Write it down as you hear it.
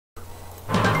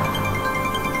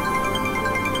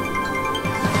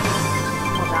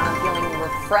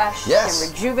refreshed Yes.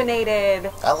 and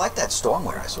rejuvenated. I like that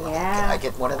stormwear I saw. Yeah. Can I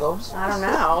get one of those? I don't know.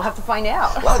 I'll have to find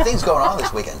out. A lot of things going on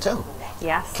this weekend too.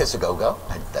 Yes. Kiss a Go-Go,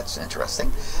 that's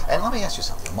interesting. And let me ask you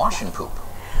something, Martian poop.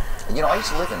 You know, I used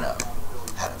to live in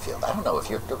Haddonfield. I don't know if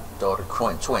your daughter,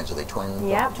 twins, are they twins?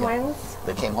 Yeah, twins.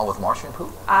 They came home with Martian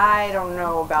poop? I don't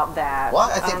know about that.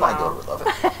 Well, I think my daughter would love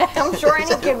it. I'm sure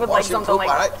any kid would like something like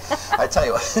that. Right. I tell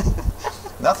you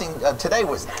what, nothing, today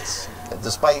was nice,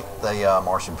 despite the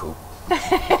Martian poop.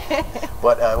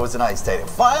 But it was a nice day.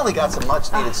 Finally got some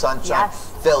much needed sunshine.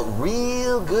 Yes. Felt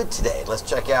real good today. Let's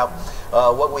check out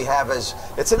what we have as,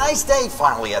 it's a nice day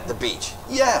finally at the beach.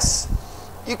 Yes,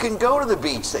 you can go to the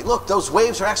beach. Say, look, those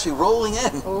waves are actually rolling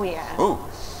in. Oh, yeah. Ooh,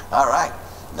 all right,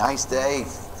 nice day.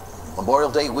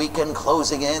 Memorial Day weekend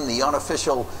closing in, the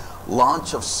unofficial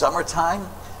launch of summertime.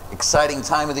 Exciting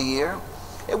time of the year.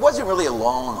 It wasn't really a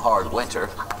long, hard winter.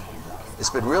 It's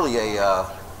been really a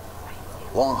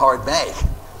long, hard May,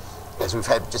 as we've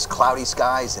had just cloudy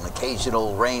skies and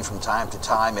occasional rain from time to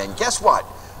time. And guess what?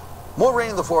 More rain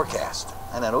in the forecast.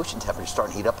 And that ocean temperature is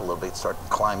starting to heat up a little bit, starting to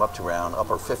climb up to around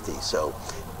upper 50s. So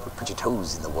put your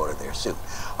toes in the water there soon.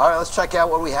 All right, let's check out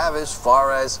what we have as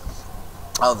far as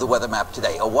the weather map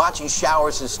today. Watching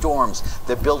showers and storms.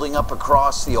 They're building up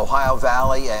across the Ohio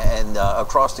Valley and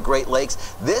across the Great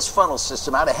Lakes. This funnel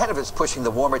system out ahead of it's pushing the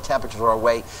warmer temperatures our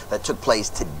way that took place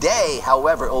today.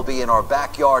 However, it will be in our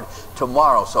backyard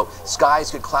tomorrow. So skies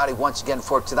get cloudy once again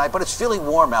for tonight, but it's feeling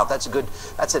warm out. That's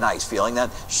a nice feeling. Then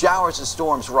showers and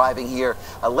storms arriving here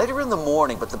later in the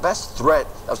morning, but the best threat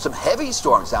of some heavy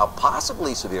storms now,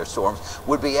 possibly severe storms,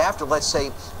 would be after, let's say,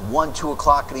 1, 2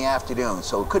 o'clock in the afternoon.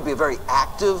 So it could be a very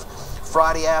active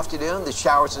Friday afternoon. The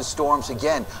showers and storms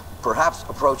again perhaps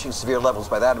approaching severe levels.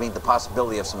 By that I mean the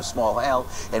possibility of some small hail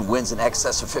and winds in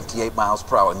excess of 58 miles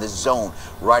per hour in this zone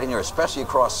right in here, especially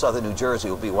across southern New Jersey.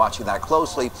 We'll be watching that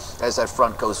closely as that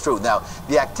front goes through. Now,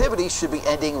 the activity should be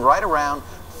ending right around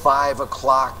 5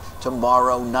 o'clock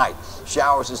tomorrow night.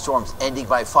 Showers and storms ending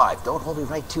by 5. Don't hold me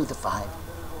right to the 5,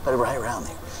 but right around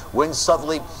there. Winds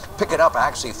southerly picking up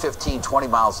actually 15, 20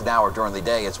 miles an hour during the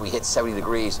day as we hit 70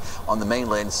 degrees on the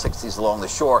mainland, 60s along the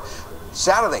shore.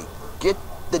 Saturday, get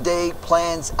the day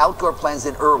plans, outdoor plans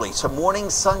in early. Some morning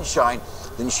sunshine,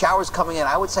 then showers coming in,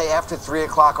 I would say after 3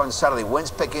 o'clock on Saturday.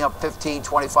 Winds picking up 15,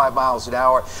 25 miles an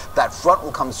hour. That front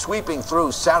will come sweeping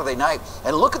through Saturday night.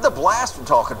 And look at the blast we're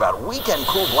talking about. Weekend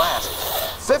cool blast.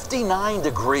 59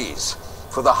 degrees.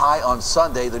 For the high on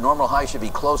Sunday. The normal high should be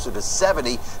closer to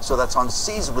 70, so that's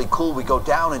unseasonably cool. We go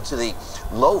down into the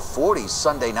low 40s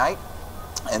Sunday night.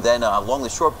 And then along the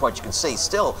short point, you can see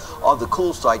still on the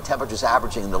cool side, temperatures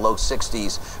averaging in the low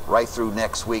 60s right through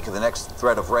next week. And the next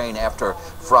threat of rain after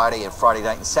Friday and Friday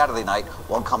night and Saturday night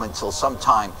won't come until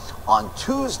sometime on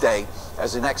Tuesday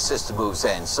as the next system moves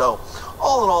in. So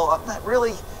all in all,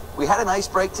 really, we had a nice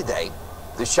break today.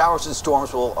 The showers and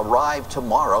storms will arrive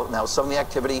tomorrow. Now, some of the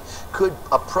activity could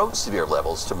approach severe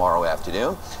levels tomorrow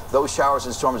afternoon. Those showers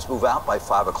and storms move out by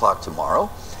 5 o'clock tomorrow.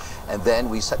 And then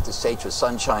we set the stage for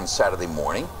sunshine Saturday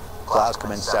morning. Clouds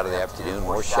come in Saturday afternoon.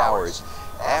 More showers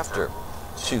after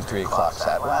 2, 3 o'clock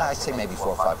Saturday. Well, I'd say maybe 4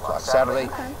 or 5 o'clock Saturday.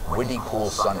 Windy, cool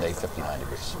Sunday, 59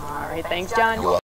 degrees. All right, thanks, John.